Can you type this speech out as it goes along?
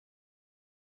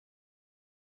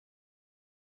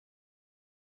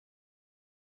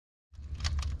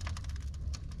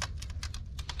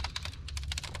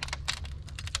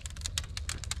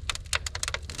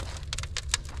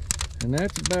And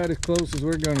that's about as close as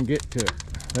we're going to get to it.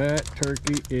 That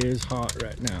turkey is hot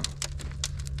right now.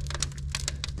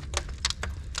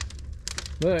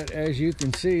 But as you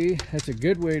can see, that's a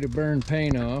good way to burn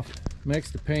paint off.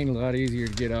 Makes the paint a lot easier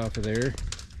to get off of there.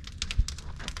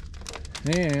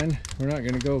 And we're not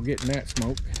going to go getting that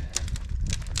smoke.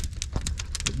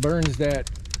 It burns that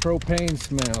propane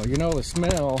smell. You know, the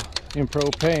smell in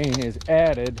propane is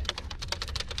added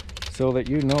so that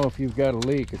you know if you've got a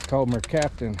leak. It's called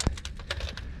mercaptan.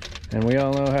 And we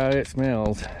all know how it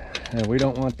smells. And we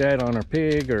don't want that on our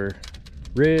pig or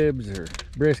ribs or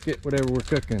brisket, whatever we're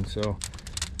cooking. So,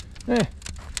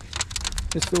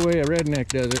 it's the way a redneck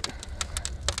does it.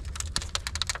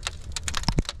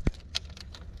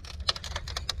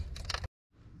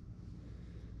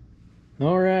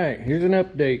 All right, here's an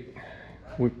update.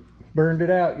 We burned it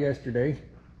out yesterday.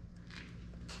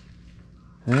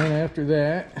 And after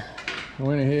that, I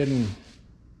went ahead and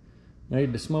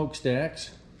made the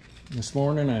smokestacks. This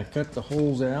morning I cut the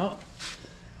holes out,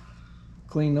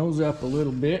 cleaned those up a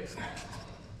little bit,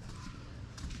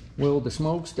 weld the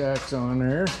smokestacks on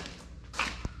there.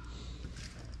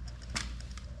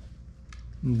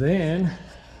 And then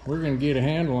we're going to get a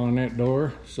handle on that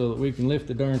door so that we can lift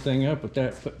the darn thing up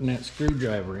without putting that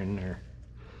screwdriver in there.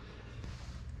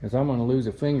 Because I'm going to lose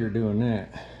a finger doing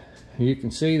that. You can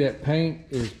see that paint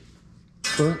is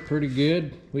burnt pretty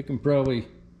good. We can probably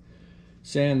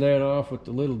sand that off with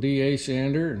the little DA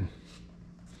sander and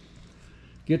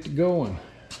get to going.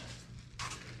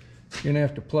 Gonna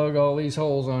have to plug all these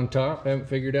holes on top. Haven't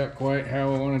figured out quite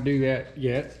how I want to do that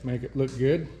yet, make it look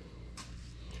good.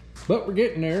 But we're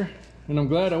getting there, and I'm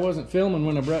glad I wasn't filming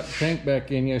when I brought the tank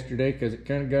back in yesterday because it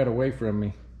kind of got away from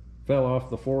me. Fell off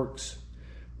the forks,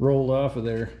 rolled off of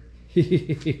there.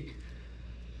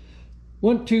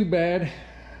 Wasn't too bad.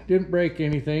 Didn't break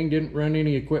anything, didn't run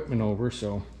any equipment over,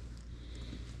 so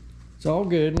it's all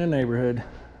good in the neighborhood.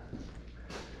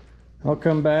 I'll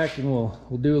come back and we'll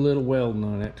do a little welding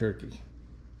on that turkey.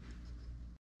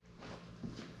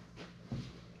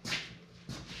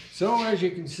 So as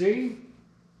you can see,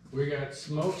 we got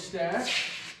smokestack.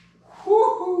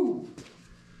 Woohoo!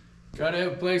 Gotta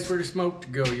have a place for the smoke to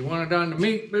go. You want it on the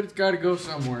meat, but it's gotta go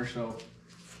somewhere, so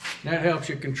that helps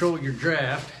you control your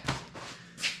draft.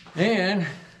 And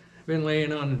been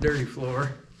laying on the dirty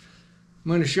floor. I'm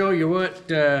going to show you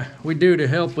what we do to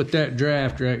help with that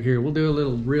draft right here. We'll do a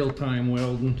little real-time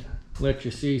welding, let you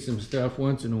see some stuff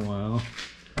once in a while.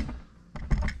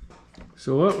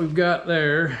 So what we've got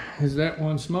there is that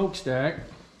one smokestack.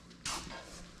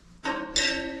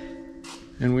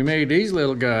 And we made these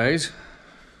little guys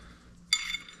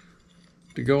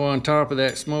to go on top of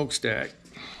that smokestack.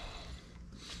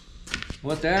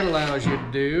 What that allows you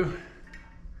to do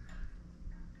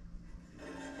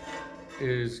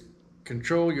is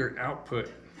control your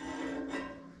output.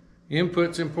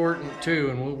 Input's important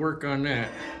too, and we'll work on that.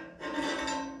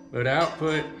 But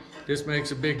output, this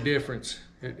makes a big difference.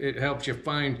 It helps you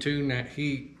fine tune that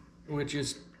heat, which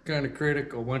is kind of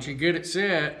critical. Once you get it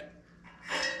set,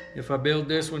 if I build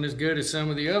this one as good as some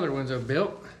of the other ones I've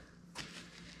built,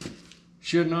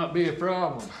 should not be a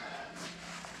problem.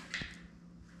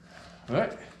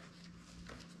 But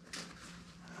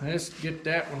let's get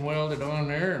that one welded on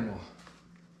there and we'll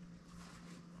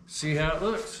see how it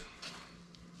looks.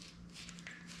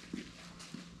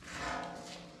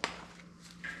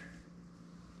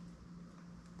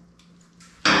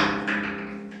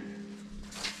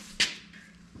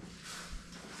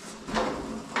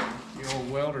 The old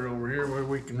welder over here where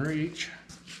we can reach.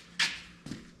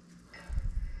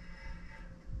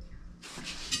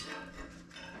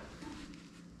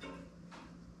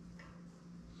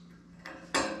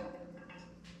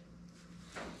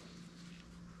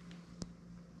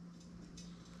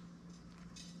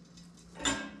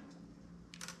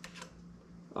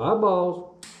 Eyeballs.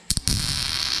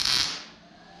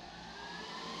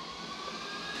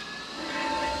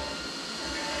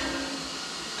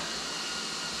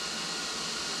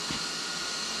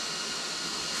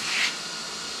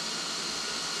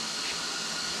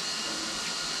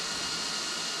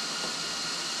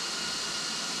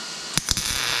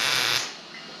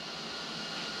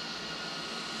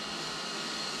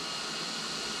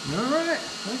 All right, I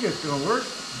think it's gonna work.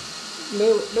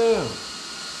 Nail it down.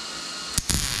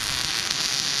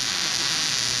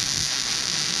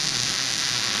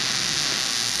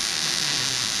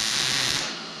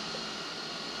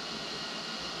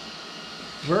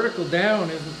 Vertical down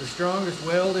isn't the strongest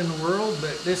weld in the world,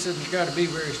 but this isn't got to be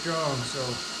very strong, so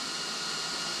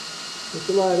it's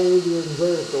a lot easier than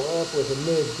vertical up with a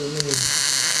MIG for me.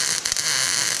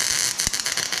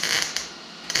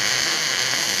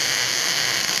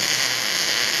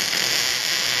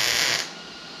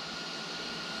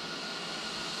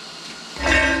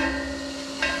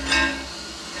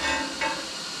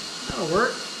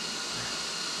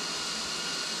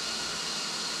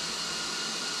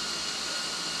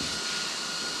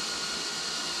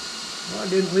 Well, I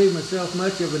didn't leave myself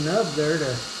much of a nub there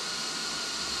to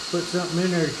put something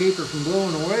in there to keep her from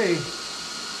blowing away.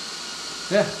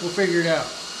 Yeah, we'll figure it out.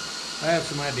 I have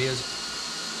some ideas.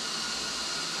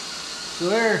 So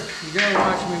there, you gotta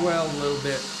watch me weld a little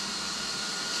bit.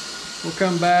 We'll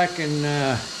come back and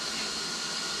I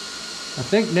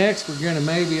think next we're gonna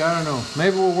maybe, I don't know,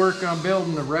 maybe we'll work on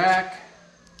building the rack,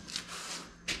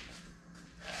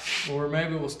 or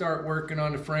maybe we'll start working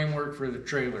on the framework for the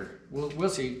trailer. We'll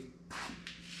see.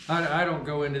 I don't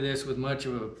go into this with much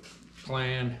of a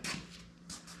plan,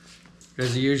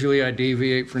 because usually I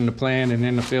deviate from the plan and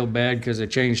then I feel bad because I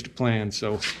changed the plan.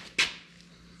 So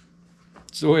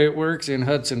it's the way it works in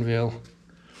Hudsonville.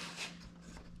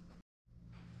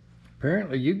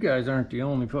 Apparently you guys aren't the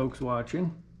only folks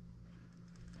watching.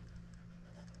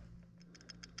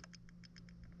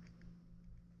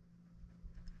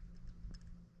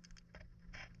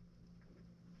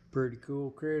 Pretty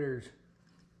cool critters.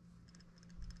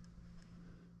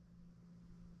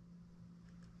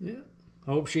 Yeah.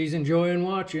 Hope she's enjoying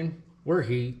watching. Or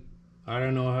he. I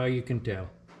don't know how you can tell.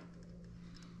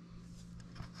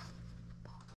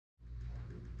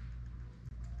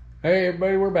 Hey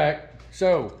everybody, we're back.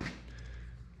 So,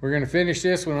 we're going to finish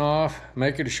this one off,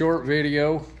 make it a short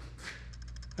video.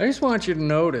 I just want you to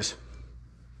notice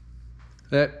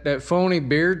that phony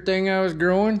beard thing I was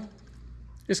growing,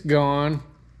 it's gone.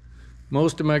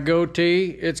 Most of my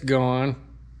goatee, it's gone.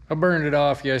 I burned it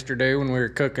off yesterday when we were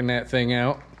cooking that thing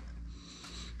out.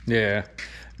 Yeah,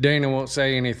 Dana won't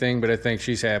say anything, but I think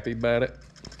she's happy about it.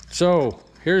 So,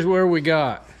 here's where we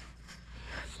got.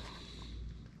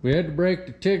 We had to break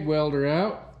the TIG welder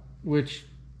out, which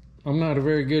I'm not a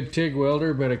very good TIG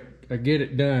welder, but I get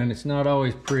it done. It's not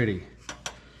always pretty.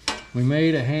 We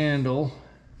made a handle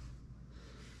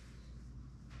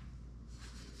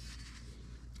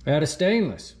out of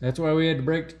stainless. That's why we had to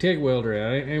break the TIG welder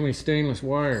out. I ain't any stainless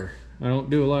wire. I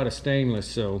don't do a lot of stainless,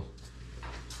 so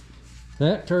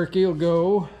that turkey will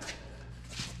go,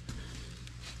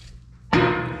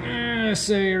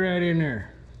 say right in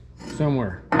there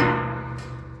somewhere. And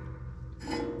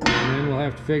then we'll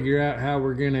have to figure out how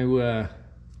we're gonna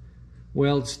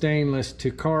weld stainless to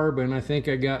carbon. I think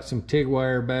I got some TIG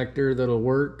wire back there that'll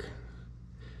work.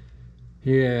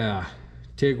 Yeah,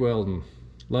 TIG welding,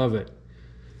 love it.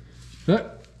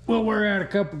 But we'll wear out a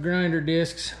couple grinder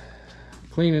discs,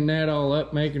 cleaning that all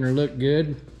up, making her look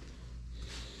good.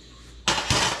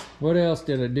 What else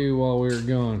did I do while we were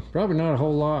gone? Probably not a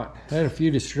whole lot. Had a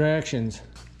few distractions.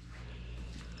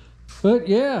 But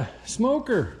yeah,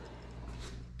 smoker.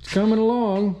 It's coming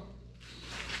along.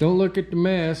 Don't look at the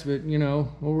mess, but you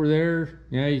know, over there,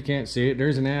 yeah, you can't see it.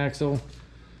 There's an axle.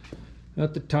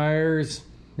 Got the tires.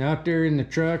 Out there in the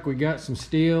truck, we got some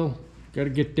steel. Got to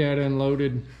get that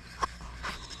unloaded.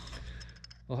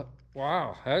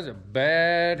 Wow, that's a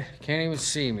bad, can't even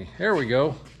see me. There we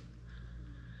go.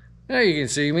 Now you can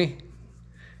see me.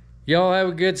 Y'all have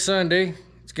a good Sunday.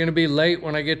 It's gonna be late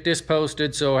when I get this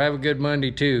posted, so have a good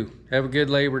Monday too. Have a good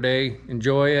Labor Day,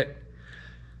 enjoy it.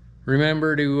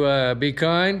 Remember to be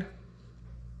kind.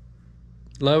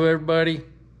 Love everybody.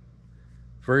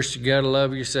 First you gotta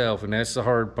love yourself, and that's the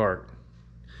hard part.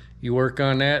 You work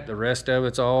on that, the rest of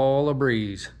it's all a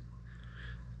breeze.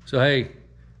 So hey,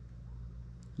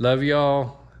 love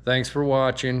y'all. Thanks for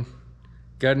watching.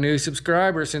 Got a new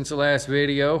subscriber since the last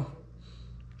video.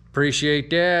 Appreciate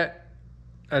that.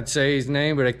 I'd say his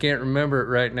name, but I can't remember it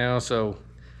right now, so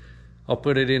I'll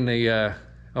put it in the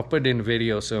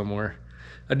video somewhere.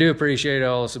 I do appreciate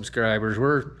all the subscribers.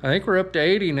 I think we're up to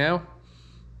 80 now.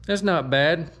 That's not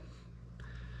bad.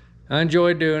 I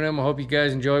enjoy doing them. I hope you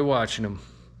guys enjoy watching them.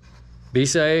 Be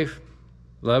safe.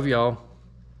 Love y'all.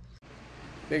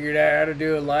 Figured out how to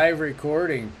do a live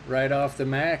recording right off the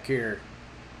Mac here.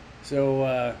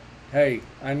 So, hey,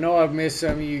 I know I've missed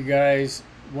some of you guys.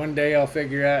 One day I'll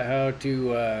figure out how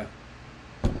to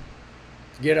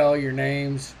get all your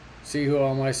names, see who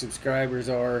all my subscribers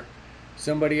are.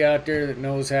 Somebody out there that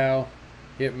knows how,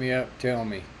 hit me up, tell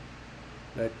me.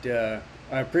 But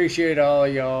I appreciate all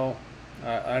of y'all.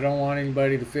 I don't want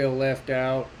anybody to feel left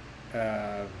out.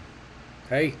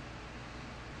 Hey,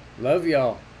 love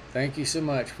y'all. Thank you so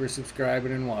much for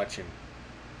subscribing and watching.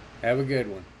 Have a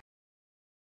good one.